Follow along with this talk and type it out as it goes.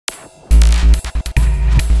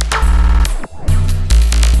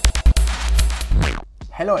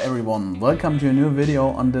Hello everyone, welcome to a new video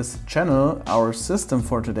on this channel. Our system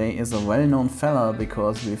for today is a well-known fella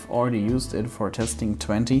because we've already used it for testing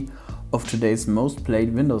 20 of today's most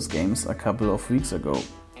played Windows games a couple of weeks ago.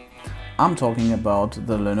 I'm talking about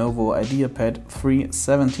the Lenovo IdeaPad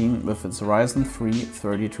 317 with its Ryzen 3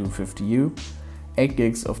 3250U,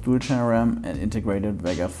 8GB of Dual-Channel RAM and integrated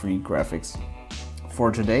Vega 3 graphics.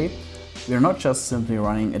 For today, we're not just simply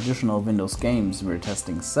running additional Windows games, we're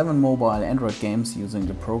testing 7 mobile Android games using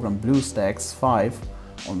the program BlueStacks 5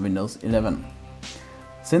 on Windows 11.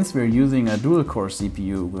 Since we're using a dual-core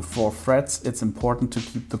CPU with 4 threads, it's important to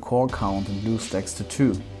keep the core count in BlueStacks to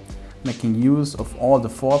 2. Making use of all the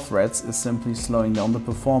 4 threads is simply slowing down the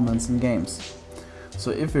performance in games.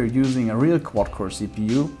 So if you're using a real quad-core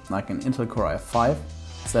CPU, like an Intel Core i5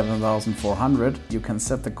 7400, you can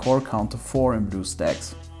set the core count to 4 in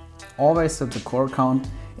BlueStacks. Always set the core count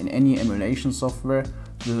in any emulation software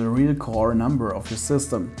to the real core number of your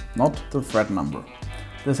system, not the thread number.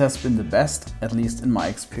 This has been the best, at least in my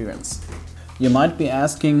experience. You might be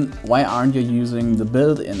asking, why aren't you using the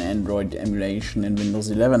built-in Android emulation in Windows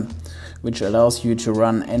 11, which allows you to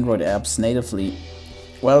run Android apps natively?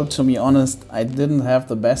 Well, to be honest, I didn't have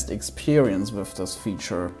the best experience with this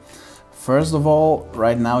feature. First of all,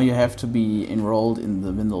 right now you have to be enrolled in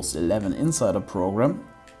the Windows 11 Insider program,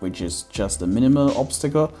 which is just a minimal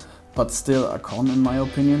obstacle, but still a con in my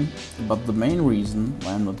opinion. But the main reason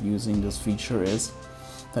why I'm not using this feature is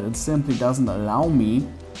that it simply doesn't allow me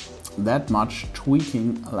that much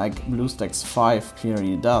tweaking like BlueStacks 5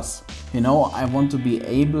 clearly does. You know, I want to be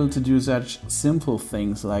able to do such simple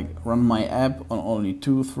things like run my app on only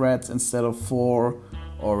 2 threads instead of 4,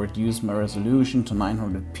 or reduce my resolution to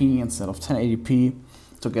 900p instead of 1080p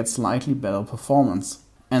to get slightly better performance.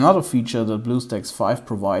 Another feature that BlueStacks 5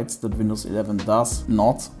 provides that Windows 11 does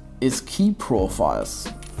not is key profiles.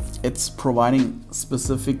 It's providing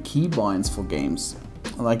specific keybinds for games.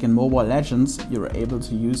 Like in Mobile Legends, you're able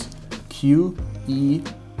to use Q, E,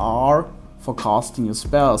 R for casting your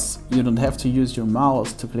spells. You don't have to use your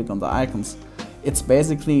mouse to click on the icons. It's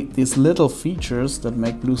basically these little features that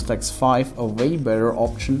make BlueStacks 5 a way better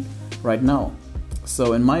option right now.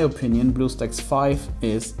 So in my opinion, BlueStacks 5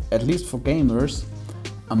 is, at least for gamers,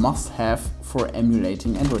 a must-have for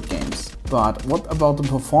emulating Android games. But what about the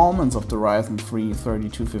performance of the Ryzen 3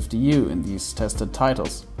 3250U in these tested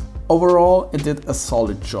titles? Overall, it did a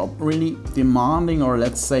solid job. Really demanding, or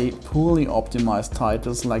let's say poorly optimized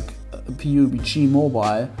titles like PUBG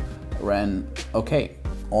Mobile ran okay.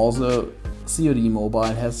 Also, COD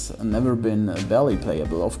Mobile has never been barely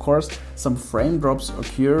playable. Of course, some frame drops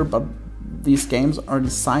occur, but these games are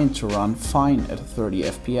designed to run fine at 30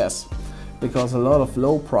 FPS. Because a lot of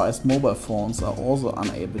low-priced mobile phones are also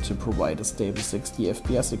unable to provide a stable 60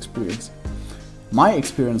 FPS experience. My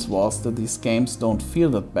experience was that these games don't feel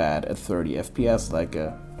that bad at 30 FPS like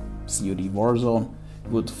a COD Warzone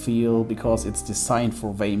would feel, because it's designed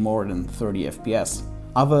for way more than 30 FPS.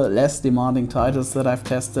 Other less demanding titles that I've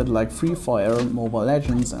tested like FreeFire, Mobile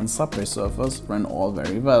Legends and Subway Surfers ran all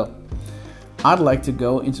very well. I'd like to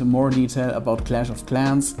go into more detail about Clash of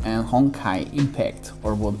Clans and Honkai Impact,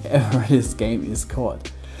 or whatever this game is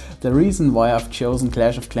called. The reason why I've chosen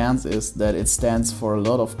Clash of Clans is that it stands for a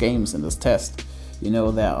lot of games in this test. You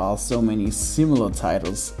know, there are so many similar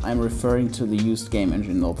titles. I'm referring to the used game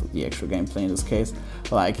engine, not the actual gameplay in this case,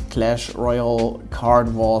 like Clash Royale,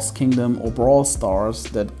 Card Wars, Kingdom or Brawl Stars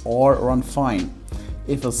that all run fine.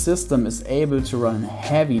 If a system is able to run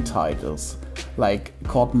heavy titles like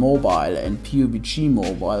COD Mobile and PUBG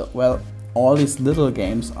Mobile, well, all these little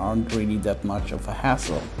games aren't really that much of a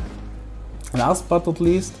hassle. Last but not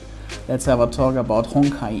least, let's have a talk about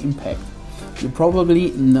Honkai Impact. You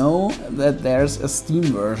probably know that there's a Steam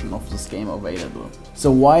version of this game available.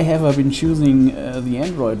 So why have I been choosing the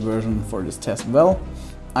Android version for this test? Well,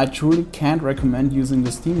 I truly can't recommend using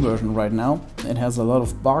the Steam version right now. It has a lot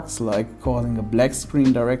of bugs, like causing a black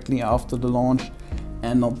screen directly after the launch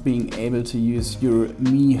and not being able to use your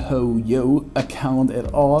MiHoYo account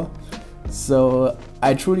at all. So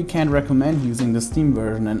I truly can't recommend using the Steam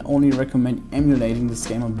version and only recommend emulating this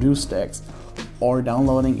game on BlueStacks or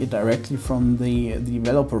downloading it directly from the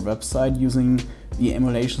developer website using the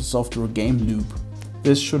emulation software GameLoop.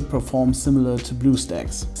 This should perform similar to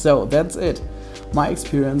BlueStacks. So that's it. My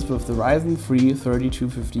experience with the Ryzen 3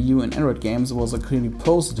 3250U in Android games was a clearly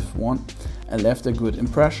positive one and left a good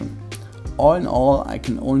impression. All in all, I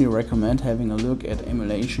can only recommend having a look at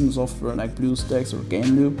emulation software like BlueStacks or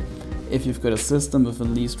GameLoop if you've got a system with at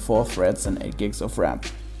least 4 threads and 8GB of RAM.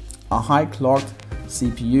 A high clocked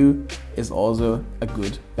CPU is also a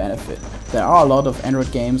good benefit. There are a lot of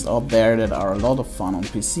Android games out there that are a lot of fun on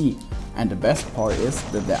PC, and the best part is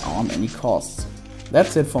that there aren't any costs.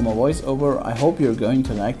 That's it for my voiceover. I hope you're going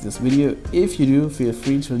to like this video. If you do, feel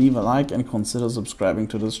free to leave a like and consider subscribing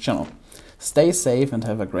to this channel. Stay safe and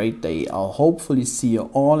have a great day. I'll hopefully see you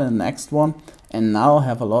all in the next one, and now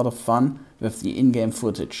have a lot of fun with the in-game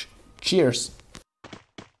footage. Cheers!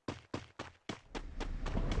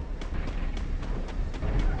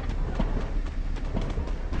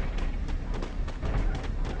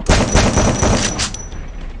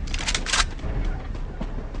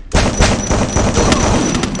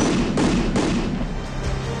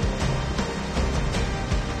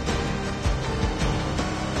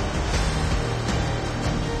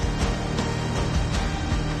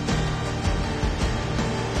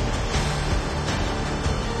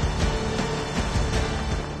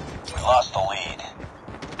 Lost the lead.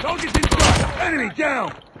 Target's in sight! Enemy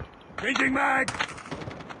down! Changing mag!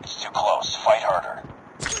 It's too close. Fight harder.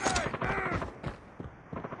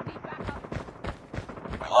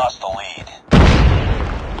 We lost the lead.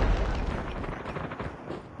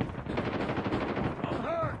 I'm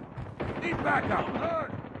hurt! Need backup! I'm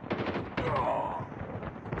hurt!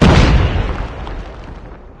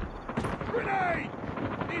 Grenade!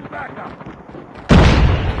 Need backup!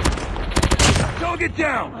 Target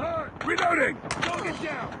down! I'm hurt! Reloading! Target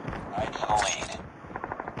down! Right for the lead.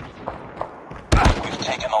 We've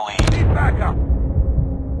taken the lead. Need backup!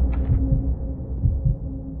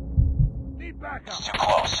 Need backup! It's too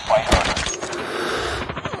close. Fight harder.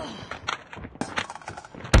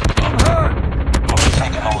 I'm hurt! We've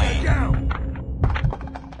taken the lead. Down!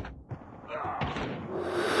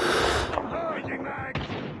 I'm hurt! Changing mag!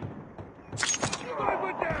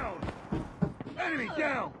 Sniper down! Enemy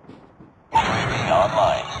down! UAV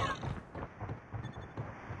online.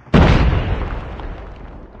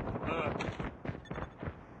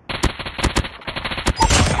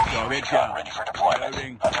 Recon ready for deployment.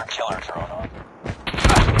 Hunter killer drone on.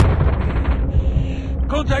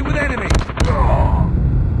 Contact with enemy!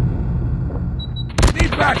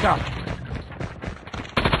 Need backup!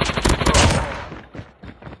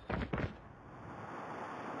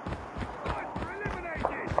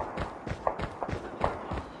 Eliminated!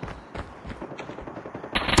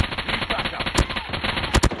 Need backup!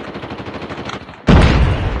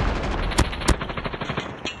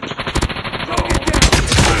 Target down!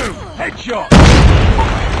 Boom! Headshot!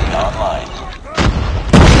 UAV online.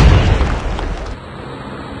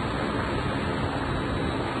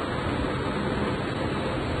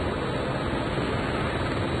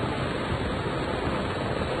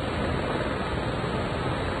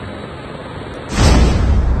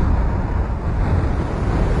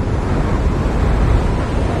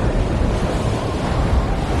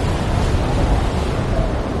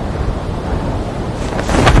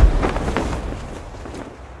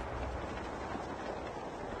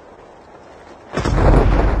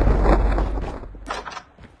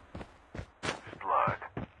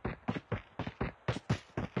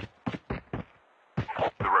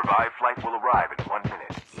 The revived flight will arrive in 1 minute.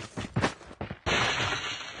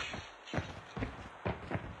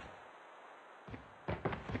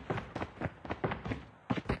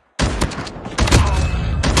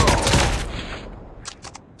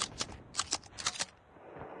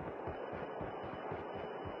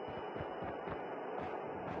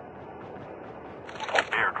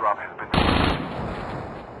 Airdrop has been delivered.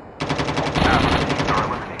 Teams are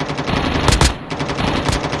eliminated.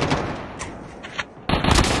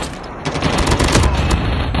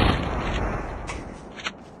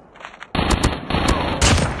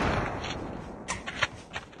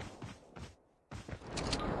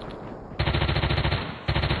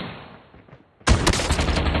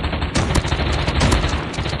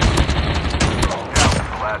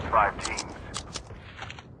 Last 5 teams.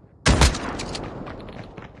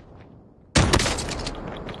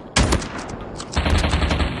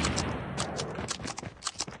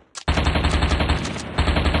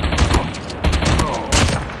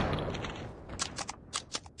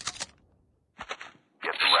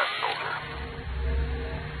 Get the rest, soldier.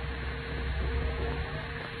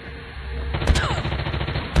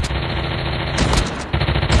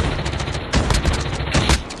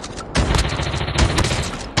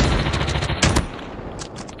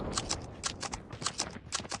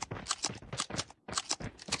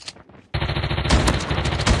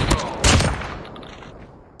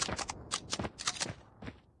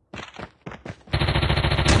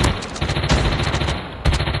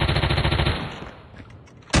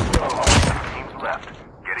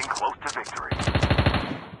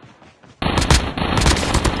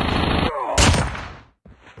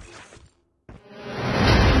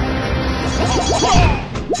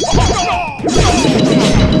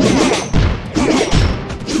 Whoa!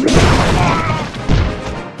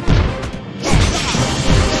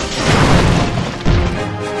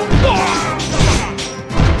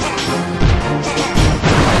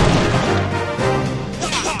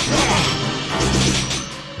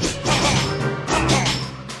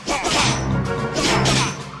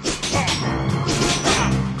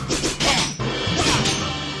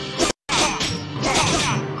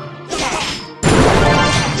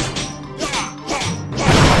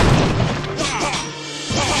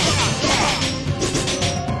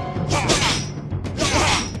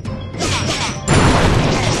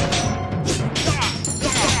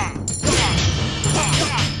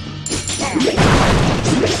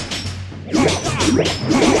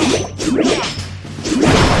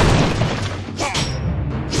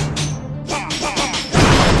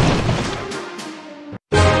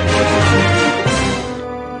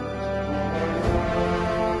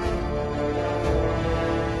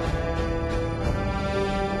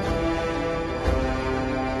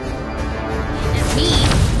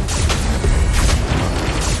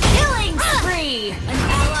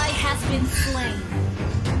 been slain.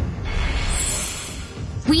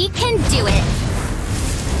 We can do it.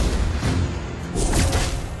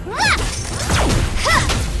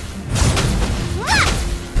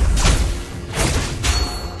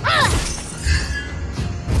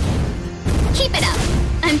 Keep it up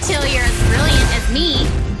until you're as brilliant as me.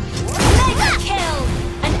 Mega kill!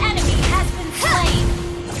 An enemy has been slain.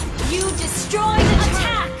 You destroyed an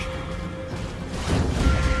attack.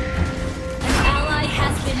 An ally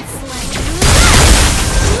has been slain.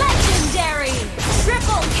 Legendary!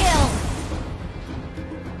 Triple kill!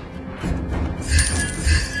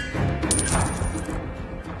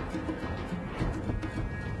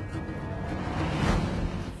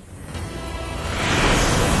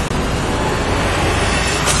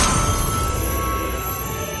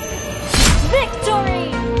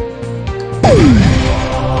 Victory!